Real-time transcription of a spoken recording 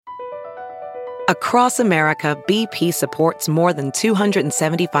Across America, BP supports more than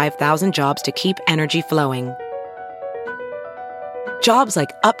 275,000 jobs to keep energy flowing. Jobs like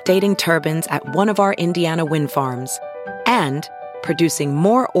updating turbines at one of our Indiana wind farms and producing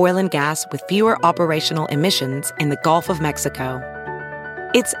more oil and gas with fewer operational emissions in the Gulf of Mexico.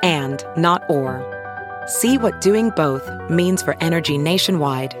 It's and, not or. See what doing both means for energy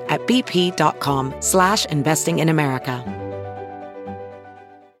nationwide at bp.com/investing in America.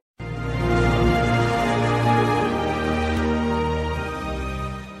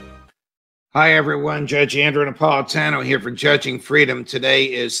 Hi, everyone. Judge Andrew Napolitano here for Judging Freedom. Today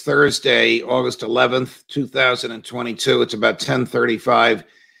is Thursday, August 11th, 2022. It's about 10:35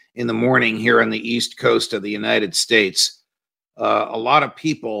 in the morning here on the East Coast of the United States. A lot of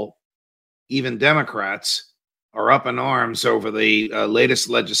people, even Democrats, are up in arms over the latest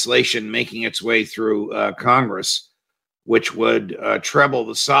legislation making its way through Congress, which would treble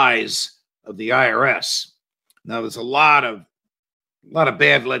the size of the IRS. Now, there's a lot of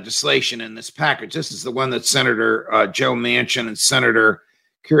bad legislation in this package. This is the one that Senator Joe Manchin and Senator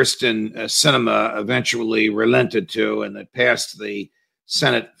Kyrsten Sinema eventually relented to, and that passed the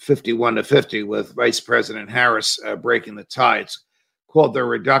Senate 51-50 with Vice President Harris breaking the tie. It's called the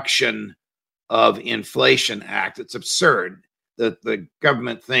Reduction of Inflation Act. It's absurd that the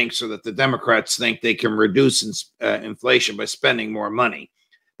government thinks, or that the Democrats think, they can reduce inflation by spending more money.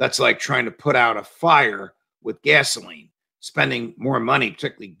 That's like trying to put out a fire with gasoline. Spending more money,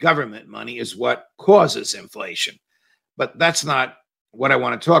 particularly government money, is what causes inflation. But that's not what I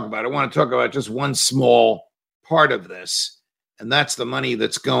want to talk about. I want to talk about just one small part of this, and that's the money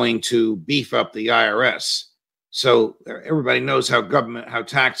that's going to beef up the IRS. So everybody knows how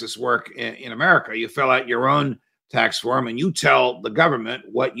taxes work in America. You fill out your own tax form and you tell the government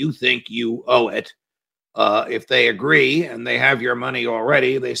what you think you owe it. If they agree and they have your money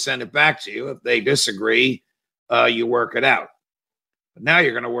already, they send it back to you. If they disagree, you work it out. But now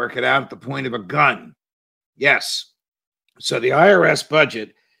you're going to work it out at the point of a gun. Yes. So the IRS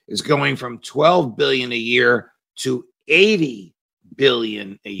budget is going from $12 billion a year to $80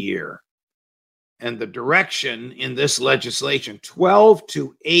 billion a year. And the direction in this legislation, 12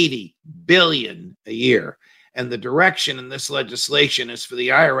 to 80 billion a year. And the direction in this legislation is for the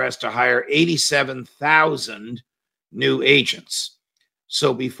IRS to hire 87,000 new agents.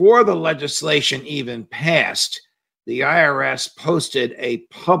 So before the legislation even passed, the IRS posted a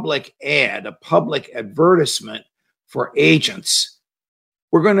public ad, a public advertisement for agents.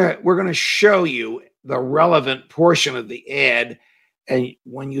 We're gonna show you the relevant portion of the ad, and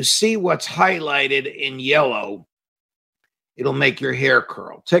when you see what's highlighted in yellow, it'll make your hair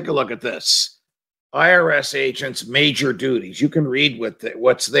curl. Take a look at this. IRS agents' major duties. You can read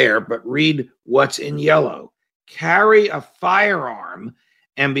what's there, but read what's in yellow. Carry a firearm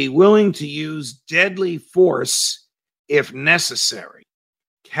and be willing to use deadly force if necessary.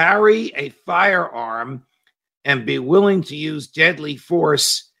 Carry a firearm and be willing to use deadly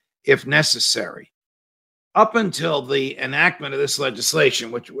force if necessary. Up until the enactment of this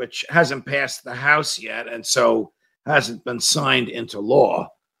legislation, which hasn't passed the House yet and so hasn't been signed into law,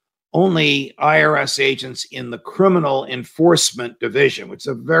 only IRS agents in the Criminal Enforcement Division, which is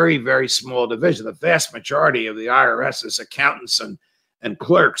a very, very small division. The vast majority of the IRS is accountants and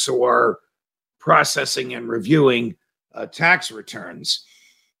clerks who are processing and reviewing tax returns.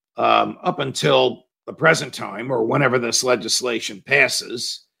 Up until the present time, or whenever this legislation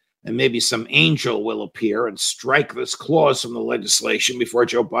passes, and maybe some angel will appear and strike this clause from the legislation before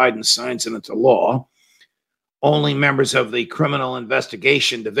Joe Biden signs it into law, only members of the Criminal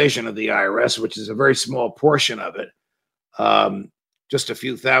Investigation Division of the IRS, which is a very small portion of it, just a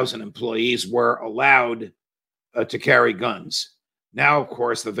few thousand employees, were allowed to carry guns. Now, of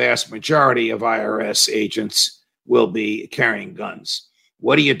course, the vast majority of IRS agents will be carrying guns.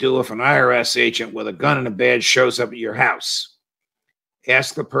 What do you do if an IRS agent with a gun and a badge shows up at your house?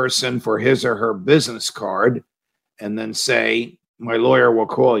 Ask the person for his or her business card and then say, "My lawyer will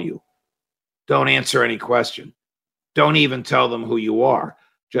call you." Don't answer any question. Don't even tell them who you are.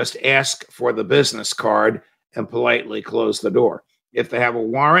 Just ask for the business card and politely close the door. If they have a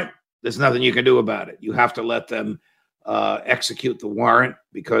warrant, there's nothing you can do about it. You have to let them execute the warrant,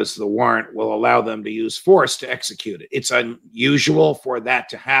 because the warrant will allow them to use force to execute it. It's unusual for that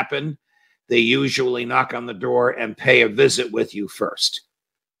to happen. They usually knock on the door and pay a visit with you first.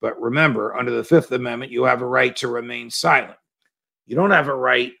 But remember, under the Fifth Amendment, you have a right to remain silent. You don't have a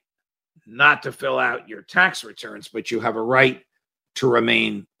right not to fill out your tax returns, but you have a right to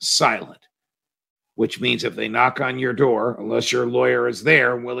remain silent, which means if they knock on your door, unless your lawyer is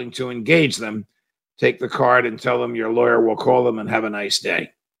there and willing to engage them, take the card and tell them your lawyer will call them and have a nice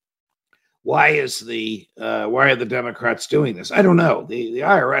day. Why are the Democrats doing this? I don't know. The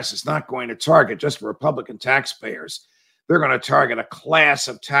IRS is not going to target just Republican taxpayers. They're going to target a class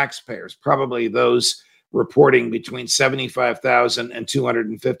of taxpayers, probably those reporting between $75,000 and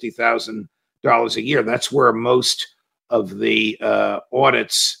 $250,000 a year. That's where most of the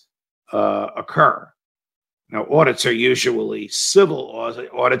audits occur. Now, audits are usually civil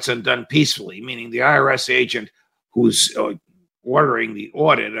audits and done peacefully, meaning the IRS agent who's ordering the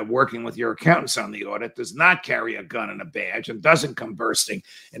audit and working with your accountants on the audit does not carry a gun and a badge and doesn't come bursting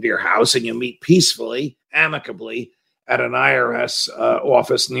into your house, and you meet peacefully, amicably at an IRS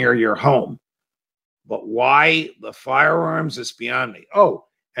office near your home. But why the firearms is beyond me. Oh,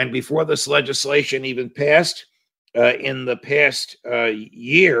 and before this legislation even passed, in the past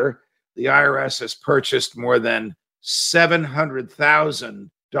year, the IRS has purchased more than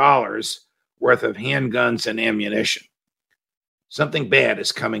 $700,000 worth of handguns and ammunition. Something bad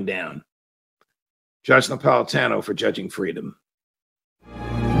is coming down. Judge Napolitano for Judging Freedom.